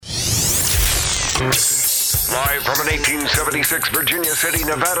Live from an 1876 Virginia City,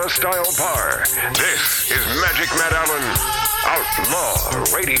 Nevada-style bar, this is Magic Matt Allen,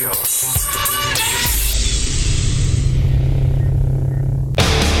 Outlaw Radio.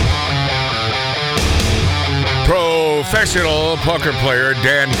 Professional poker player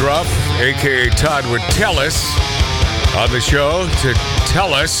Dan Gruff, a.k.a. Todd, would tell us on the show to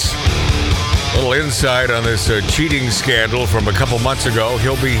tell us a little insight on this cheating scandal from a couple months ago.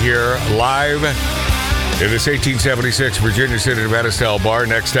 He'll be here live in this 1876 Virginia City, Nevada-style bar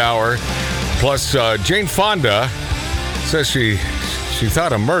next hour. Plus, Jane Fonda says she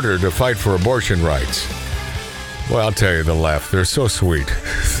thought of murder to fight for abortion rights. Well, I'll tell you, the left, they're so sweet.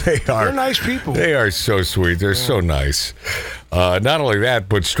 They're nice people. They are so sweet. They're so nice. Not only that,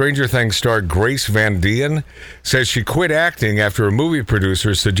 but Stranger Things star Grace Van Dien says she quit acting after a movie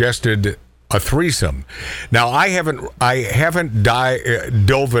producer suggested a threesome. Now, I haven't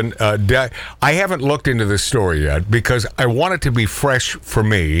looked into this story yet because I want it to be fresh for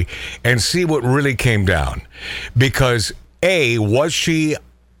me and see what really came down. Because A, was she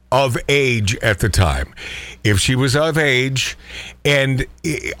of age at the time? If she was of age, and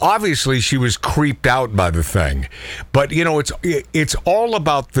obviously she was creeped out by the thing, but it's all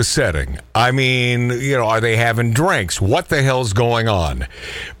about the setting. I mean, are they having drinks? What the hell's going on?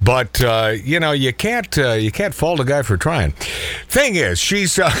 But you can't fault a guy for trying. Thing is,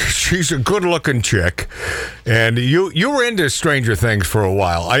 she's a good-looking chick, and you were into Stranger Things for a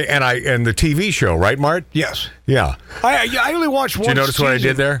while, and the TV show, right, Mart? Yes. Yeah. I only watched one. Did you notice season. what I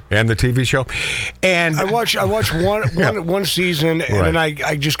did there? And the TV show? And I watched one season, and then I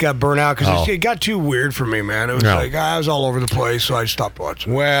just got burnt out because it got too weird for me, man. It was like I was all over the place, so I stopped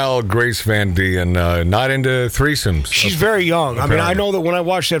watching. Well, Grace Van Dien, not into threesomes. She's very young. Apparently. I mean, I know that when I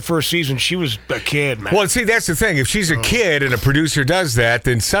watched that first season, she was a kid, man. Well, see, that's the thing. If she's a kid and a producer does that,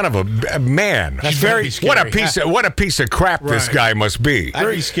 then son of a man. That's very scary. What a piece of crap this guy must be. I'd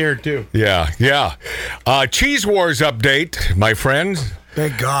be scared too. Yeah. Cheese Wars update, my friend.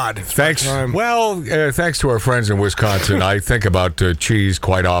 Thank God. Thanks. Well, thanks to our friends in Wisconsin. I think about cheese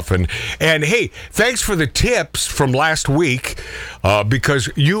quite often. And hey, thanks for the tips from last week because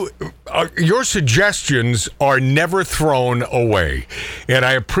your suggestions are never thrown away. And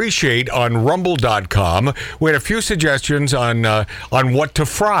I appreciate on Rumble.com, we had a few suggestions on what to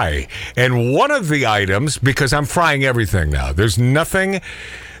fry. And one of the items, because I'm frying everything now, there's nothing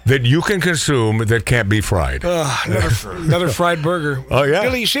that you can consume that can't be fried. Another fried burger. Oh, yeah?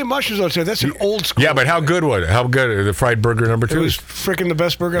 Billy, you say mushrooms out there. That's an old school. Yeah, but how good was it? How good? The fried burger number 2? It was freaking the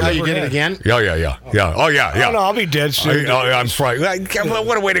best burger I've ever you get had. it again? Yeah. Oh, yeah. Oh, no, I'll be dead soon. I'm fried.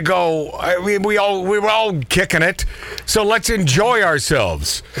 What a way to go. I mean, we were all kicking it. So let's enjoy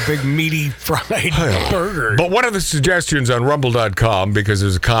ourselves. A big meaty fried burger. But one of the suggestions on Rumble.com, because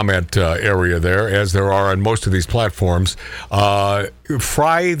there's a comment area there, as there are on most of these platforms,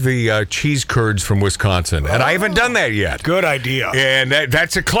 fry the cheese curds from Wisconsin, and I haven't done that yet. Good idea. And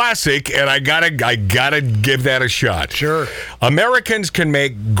that's a classic, and I gotta give that a shot. Sure. Americans can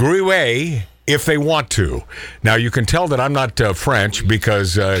make Gruyere if they want to. Now you can tell that I'm not French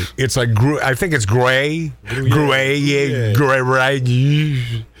because it's like I think it's Gruyere.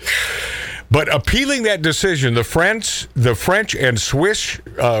 But appealing that decision, the French and Swiss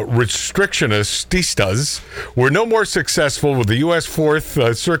restrictionistas were no more successful with the U.S. Fourth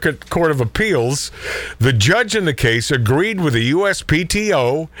Circuit Court of Appeals. The judge in the case agreed with the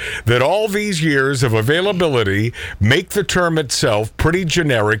USPTO that all these years of availability make the term itself pretty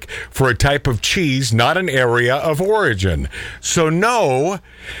generic for a type of cheese, not an area of origin. So no,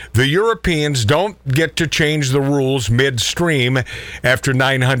 the Europeans don't get to change the rules midstream after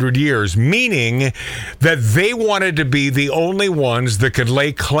 900 years, meaning that they wanted to be the only ones that could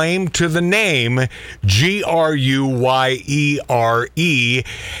lay claim to the name Gruyere,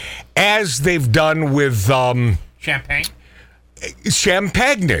 as they've done with Champagne,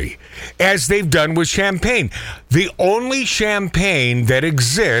 as they've done with champagne. The only champagne that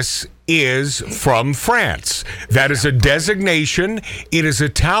exists is from France. That is a designation. It is a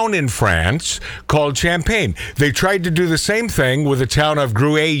town in France called Champagne. They tried to do the same thing with the town of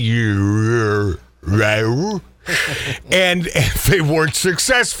Gruyere. and they weren't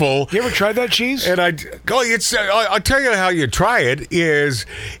successful. You ever tried that cheese? And I'll tell you how you try it is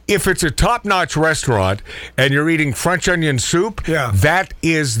if it's a top-notch restaurant and you're eating French onion soup, that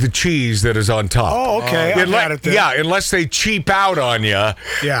is the cheese that is on top. Oh, okay. I got it then. Yeah, unless they cheap out on you,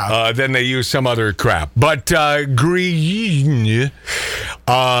 then they use some other crap. But Gruyere,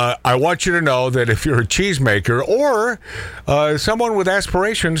 I want you to know that if you're a cheesemaker or someone with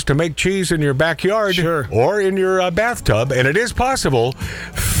aspirations to make cheese in your backyard or in your bathtub, and it is possible,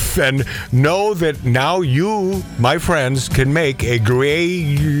 then know that now you, my friends, can make a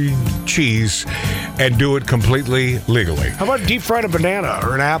Gruyere cheese and do it completely legally. How about deep fried a banana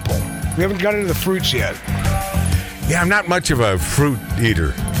or an apple? We haven't got into the fruits yet. Yeah, I'm not much of a fruit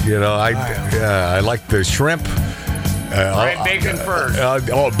eater. You know, I like the shrimp. Fried bacon first.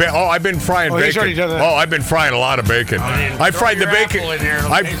 I've been frying bacon. He's already done that. Oh, I've been frying a lot of bacon. I fried the bacon. In there. It'll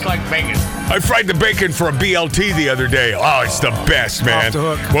taste like bacon. I fried the bacon for a BLT the other day. Oh, it's the best, man. Off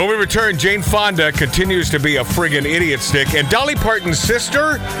the hook. When we return, Jane Fonda continues to be a friggin' idiot stick, and Dolly Parton's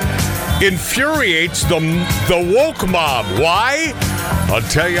sister infuriates the woke mob. Why? I'll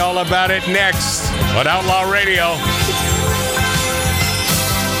tell you all about it next on Outlaw Radio.